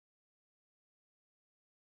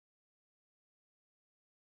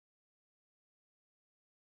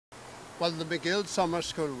Well, the MaGill Summer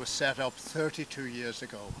School was set up 32 years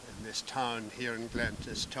ago in this town here in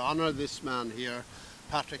Glenties to honour this man here,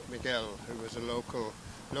 Patrick MaGill, who was a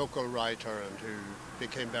local writer and who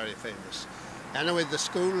became very famous. Anyway, the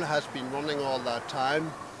school has been running all that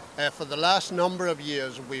time. For the last number of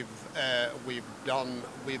years we've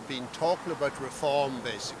been talking about reform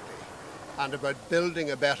basically, and about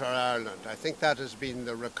building a better Ireland. I think that has been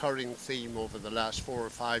the recurring theme over the last 4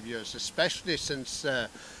 or 5 years, especially since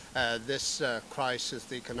this crisis,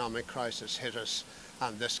 the economic crisis, hit us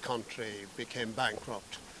and this country became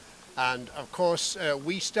bankrupt. And of course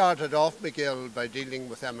we started off MaGill by dealing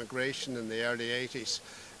with emigration in the early 80s,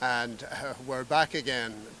 and we're back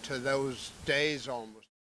again to those days almost.